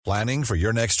Planning for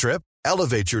your next trip?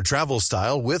 Elevate your travel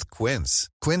style with Quince.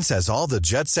 Quince has all the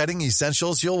jet-setting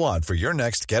essentials you'll want for your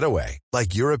next getaway,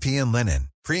 like European linen,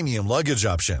 premium luggage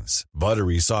options,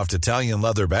 buttery soft Italian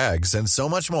leather bags, and so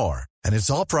much more. And it's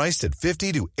all priced at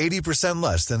 50 to 80%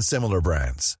 less than similar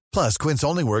brands. Plus, Quince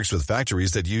only works with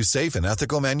factories that use safe and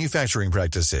ethical manufacturing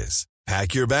practices.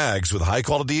 Pack your bags with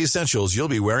high-quality essentials you'll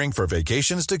be wearing for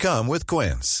vacations to come with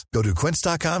Quince. Go to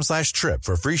quince.com/trip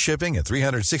for free shipping and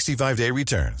 365-day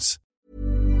returns.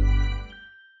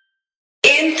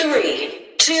 In 3,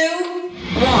 2,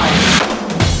 1.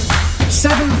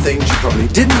 7 things you probably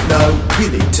didn't know you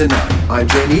need to know. I'm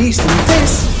Jamie East, and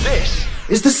this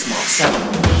is the Smart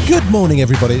 7. Good morning,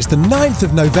 everybody. It's the 9th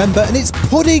of November and it's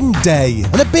Pudding Day.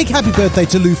 And a big happy birthday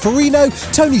to Lou Ferrigno,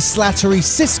 Tony Slattery,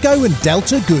 Cisco and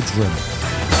Delta Goodrum.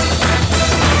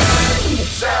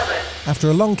 7. After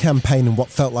a long campaign and what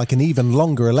felt like an even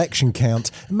longer election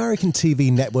count, American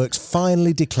TV networks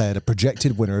finally declared a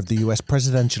projected winner of the US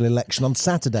presidential election on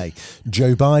Saturday.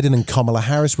 Joe Biden and Kamala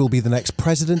Harris will be the next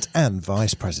president and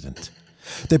vice president.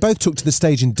 They both took to the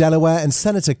stage in Delaware and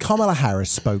Senator Kamala Harris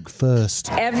spoke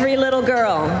first. Every little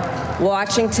girl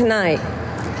watching tonight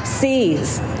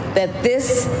sees that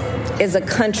this is a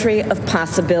country of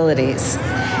possibilities.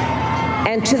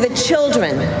 And to the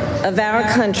children of our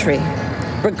country,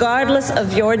 regardless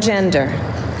of your gender,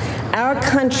 our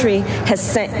country has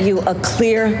sent you a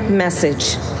clear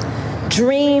message.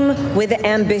 Dream with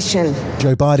ambition.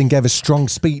 Joe Biden gave a strong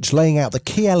speech laying out the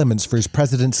key elements for his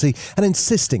presidency and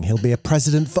insisting he'll be a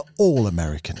president for all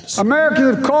Americans.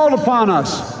 Americans have called upon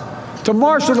us to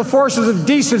marshal the forces of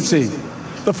decency,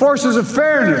 the forces of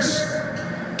fairness,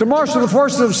 to marshal the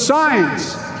forces of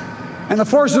science and the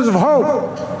forces of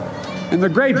hope in the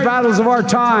great battles of our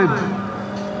time.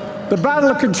 The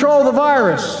battle to control the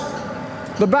virus,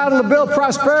 the battle to build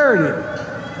prosperity,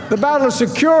 the battle to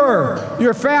secure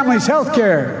your family's health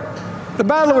care, the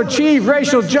battle to achieve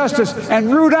racial justice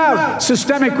and root out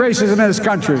systemic racism in this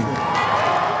country.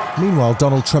 Meanwhile,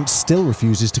 Donald Trump still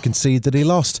refuses to concede that he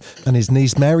lost, and his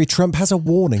niece Mary Trump has a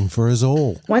warning for us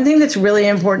all. One thing that's really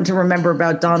important to remember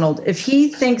about Donald, if he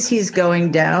thinks he's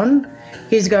going down,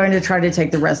 he's going to try to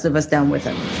take the rest of us down with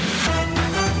him.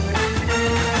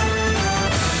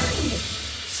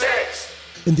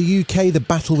 In the UK, the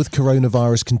battle with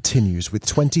coronavirus continues, with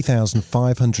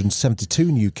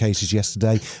 20,572 new cases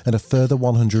yesterday and a further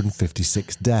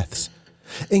 156 deaths.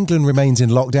 England remains in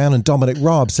lockdown, and Dominic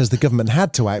Raab says the government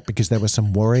had to act because there were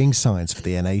some worrying signs for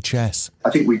the NHS. I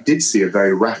think we did see a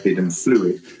very rapid and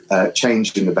fluid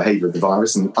change in the behaviour of the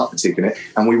virus and uptick in it,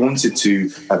 and we wanted to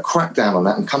crack down on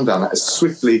that and come down on that as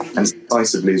swiftly and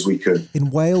decisively as we could.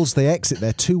 In Wales, they exit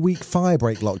their 2-week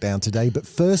firebreak lockdown today, but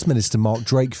First Minister Mark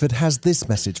Drakeford has this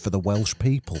message for the Welsh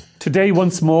people. Today,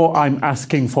 once more, I'm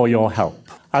asking for your help.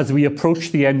 As we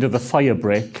approach the end of the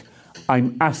firebreak,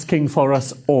 I'm asking for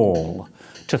us all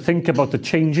to think about the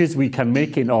changes we can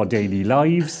make in our daily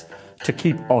lives to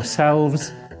keep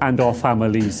ourselves and our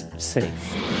families safe.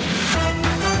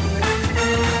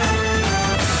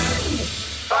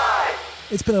 5.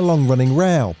 It's been a long-running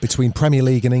row between Premier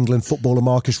League and England footballer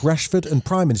Marcus Rashford and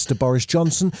Prime Minister Boris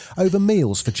Johnson over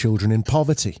meals for children in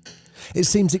poverty. It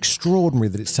seems extraordinary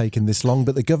that it's taken this long,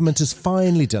 but the government has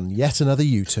finally done yet another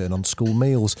U-turn on school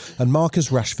meals, and Marcus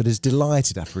Rashford is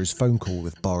delighted after his phone call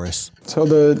with Boris. So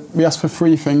we asked for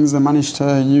 3 things, they managed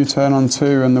to U-turn on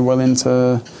 2, and they're willing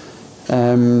to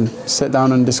sit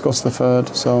down and discuss the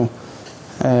third. So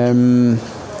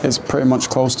it's pretty much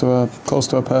close to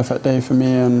a perfect day for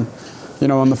me. And you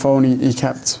know, on the phone he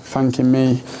kept thanking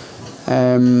me.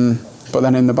 But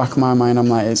then in the back of my mind, I'm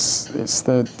like, it's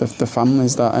the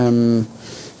families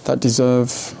that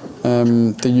deserve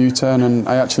the U-turn, and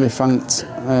I actually thanked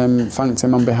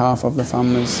him on behalf of the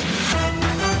families.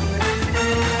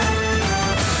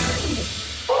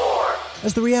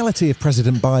 As the reality of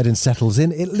President Biden settles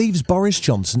in, it leaves Boris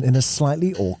Johnson in a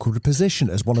slightly awkward position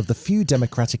as one of the few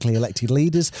democratically elected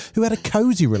leaders who had a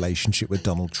cosy relationship with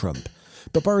Donald Trump.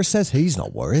 But Boris says he's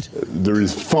not worried. There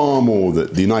is far more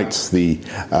that unites the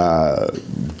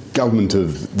government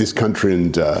of this country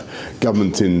and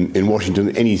government in Washington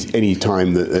at any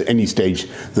time, at any stage,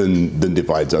 than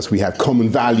divides us. We have common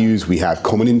values, we have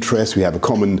common interests, we have a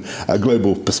common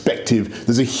global perspective.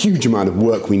 There's a huge amount of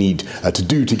work we need to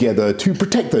do together to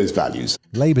protect those values.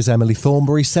 Labour's Emily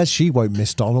Thornberry says she won't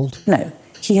miss Donald. No,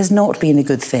 he has not been a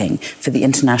good thing for the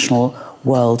international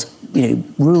world,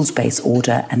 rules-based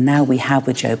order, and now we have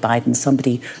with Joe Biden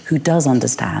somebody who does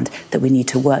understand that we need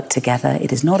to work together.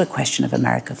 It is not a question of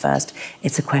America first,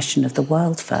 it's a question of the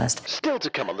world first. Still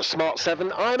to come on the Smart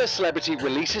 7, I'm A Celebrity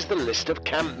releases the list of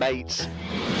campmates.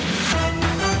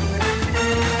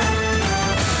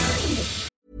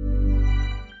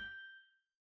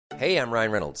 Hey, I'm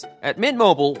Ryan Reynolds. At Mint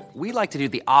Mobile, we like to do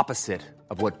the opposite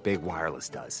of what Big Wireless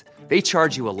does. They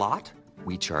charge you a lot,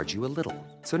 we charge you a little.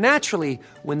 So naturally,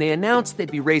 when they announced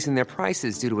they'd be raising their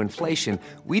prices due to inflation,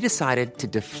 we decided to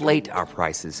deflate our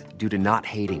prices due to not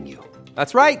hating you.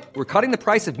 That's right. We're cutting the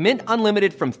price of Mint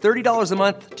Unlimited from $30 a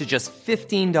month to just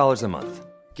 $15 a month.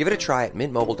 Give it a try at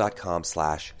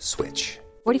mintmobile.com/switch.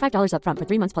 $45 up front for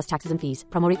 3 months plus taxes and fees.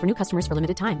 Promo rate for new customers for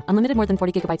limited time. Unlimited more than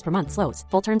 40 gigabytes per month. Slows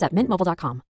full terms at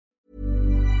mintmobile.com.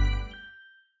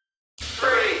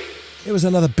 It was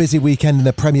another busy weekend in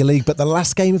the Premier League, but the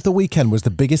last game of the weekend was the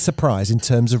biggest surprise in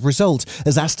terms of result,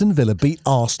 as Aston Villa beat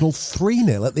Arsenal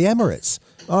 3-0 at the Emirates.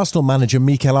 Arsenal manager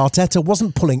Mikel Arteta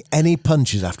wasn't pulling any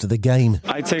punches after the game.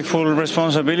 I take full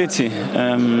responsibility.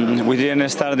 We didn't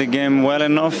start the game well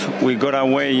enough. We got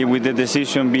away with the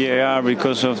decision VAR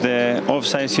because of the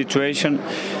offside situation.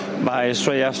 But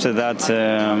straight after that,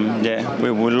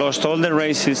 we lost all the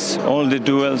races, all the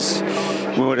duels.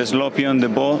 We were sloppy on the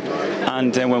ball.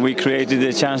 And when we created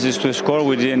the chances to score,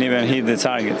 we didn't even hit the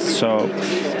target. So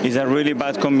it's a really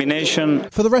bad combination.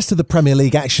 For the rest of the Premier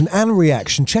League action and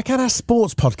reaction, check out our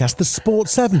sports podcast, The Sport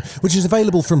 7, which is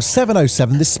available from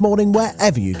 7:07 this morning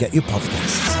wherever you get your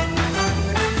podcasts.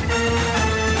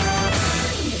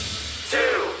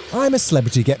 I'm a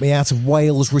Celebrity, Get Me Out of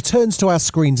Wales returns to our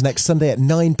screens next Sunday at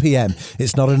 9 p.m.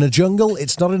 It's not in a jungle,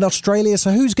 it's not in Australia,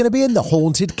 so who's going to be in the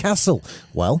haunted castle?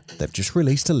 Well, they've just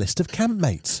released a list of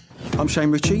campmates. I'm Shane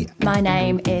Ritchie. My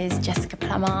name is Jessica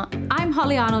Plummer. I'm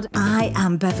Holly Arnold. I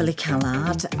am Beverly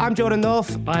Callard. I'm Jordan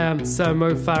North. I am Sir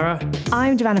Mo Farah.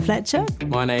 I'm Joanna Fletcher.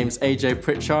 My name's AJ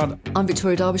Pritchard. I'm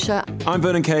Victoria Derbyshire. I'm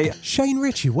Vernon Kay. Shane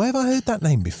Ritchie, where have I heard that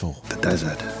name before? The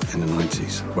desert in the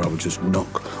 90s, where I would just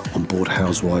knock on bored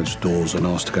housewives' doors and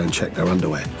ask to go and check their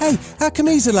underwear. Hey, how come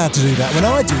he's allowed to do that when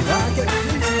I do that? I get...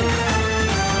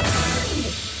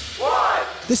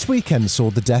 This weekend saw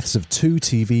the deaths of two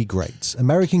TV greats.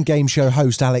 American game show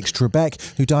host Alex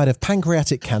Trebek, who died of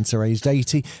pancreatic cancer aged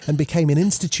 80 and became an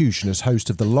institution as host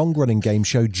of the long-running game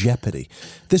show Jeopardy.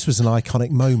 This was an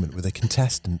iconic moment with a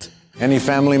contestant. Any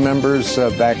family members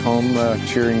back home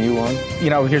cheering you on? You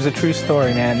know, here's a true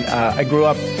story, man. I grew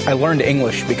up, I learned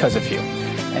English because of you.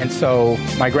 And so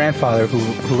my grandfather,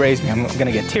 who raised me, I'm going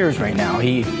to get tears right now.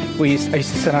 I used to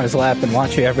sit on his lap and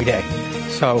watch you every day.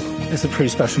 So it's a pretty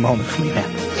special moment for me, man.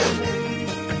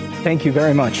 Thank you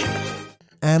very much.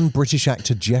 And British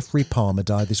actor Geoffrey Palmer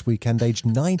died this weekend, aged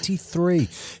 93.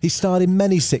 He starred in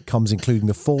many sitcoms, including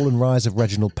The Fall and Rise of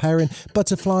Reginald Perrin,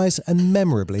 Butterflies, and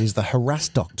memorably as the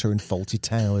harassed doctor in Fawlty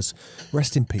Towers.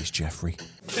 Rest in peace, Geoffrey.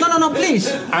 No,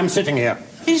 please. I'm sitting here.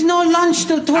 There's no lunch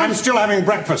till 12. I'm still having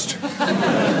breakfast.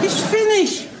 It's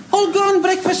finished. All gone,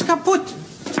 breakfast kaput.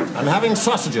 I'm having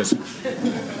sausages.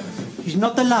 He's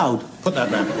not allowed. Put that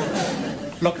there.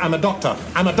 Look, I'm a doctor.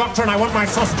 I'm a doctor and I want my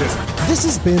sausages. This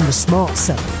has been The Smart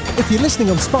 7. If you're listening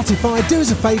on Spotify, do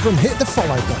us a favour and hit the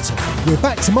follow button. We're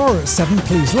back tomorrow at 7.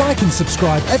 Please like and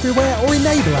subscribe everywhere or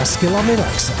enable our skill on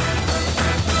Alexa.